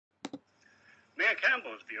Mayor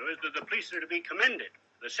Campbell's view is that the police are to be commended.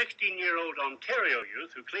 The 16-year-old Ontario youth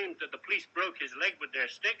who claimed that the police broke his leg with their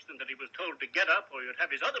sticks and that he was told to get up or he'd have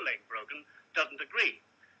his other leg broken doesn't agree.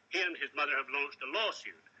 He and his mother have launched a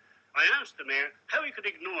lawsuit. I asked the mayor how he could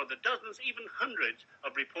ignore the dozens, even hundreds,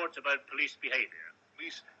 of reports about police behaviour.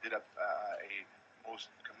 Police did a most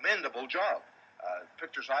commendable job.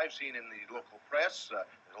 Pictures I've seen in the local press,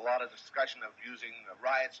 there's a lot of discussion of using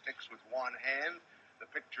riot sticks with one hand. The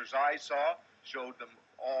pictures I saw showed them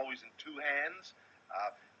always in two hands.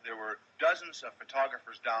 There were dozens of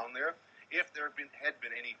photographers down there. If there had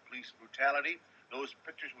been any police brutality, those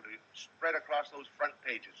pictures would have spread across those front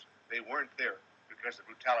pages. They weren't there because the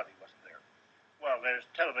brutality wasn't there. Well, there's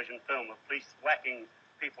television film of police whacking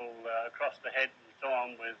people across the head and so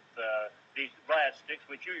on with these riot sticks,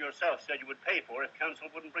 which you yourself said you would pay for if council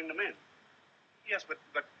wouldn't bring them in. Yes, but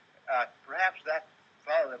perhaps that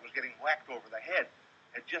fellow that was getting whacked over the head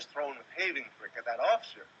had just thrown a paving brick at that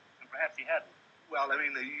officer. And perhaps he hadn't. Well, I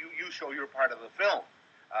mean, you show your part of the film.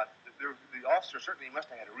 The officer certainly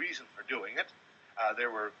must have had a reason for doing it.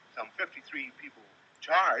 There were some 53 people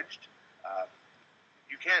charged.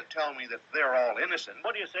 You can't tell me that they're all innocent.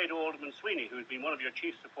 What do you say to Alderman Sweeney, who's been one of your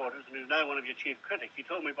chief supporters and who's now one of your chief critics? He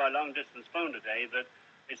told me by long-distance phone today that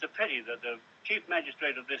it's a pity that the chief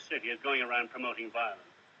magistrate of this city is going around promoting violence.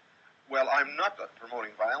 Well, I'm not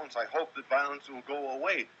promoting violence. I hope that violence will go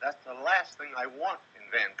away. That's the last thing I want in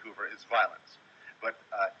Vancouver is violence. But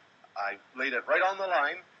I laid it right on the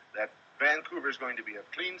line that Vancouver is going to be a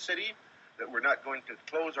clean city, that we're not going to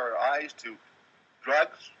close our eyes to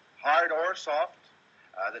drugs, hard or soft,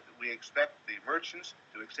 that we expect the merchants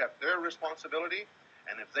to accept their responsibility,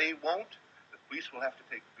 and if they won't, the police will have to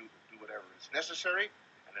do whatever is necessary,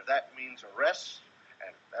 and if that means arrests,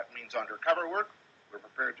 and that means undercover work, we're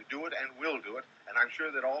prepared to do it and will do it, and I'm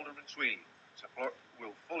sure that Alderman Sweeney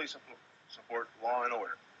will fully support law and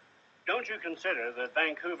order. Don't you consider that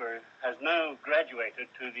Vancouver has now graduated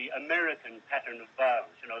to the American pattern of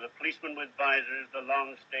violence? You know, the policemen with visors, the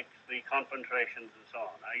long sticks, the confrontations, and so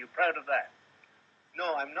on. Are you proud of that?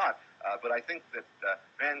 No, I'm not. But I think that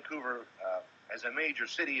Vancouver, as a major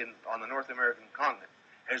city on the North American continent,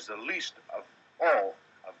 has the least of all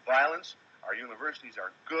of violence. Our universities are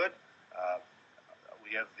good.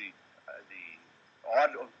 We have the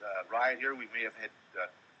odd riot here. We may have had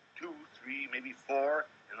 2, 3, maybe 4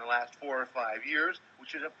 in the last 4 or 5 years,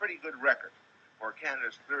 which is a pretty good record for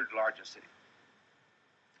Canada's third largest city.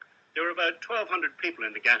 There were about 1,200 people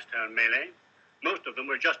in the Gastown melee. Most of them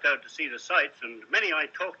were just out to see the sights, and many I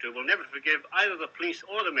talked to will never forgive either the police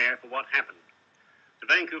or the mayor for what happened. The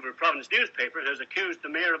Vancouver Province newspaper has accused the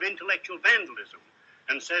mayor of intellectual vandalism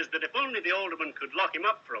and says that if only the alderman could lock him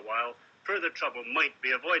up for a while, further trouble might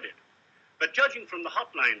be avoided. But judging from the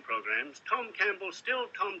hotline programs, Tom Campbell still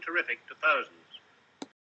Tom terrific to thousands.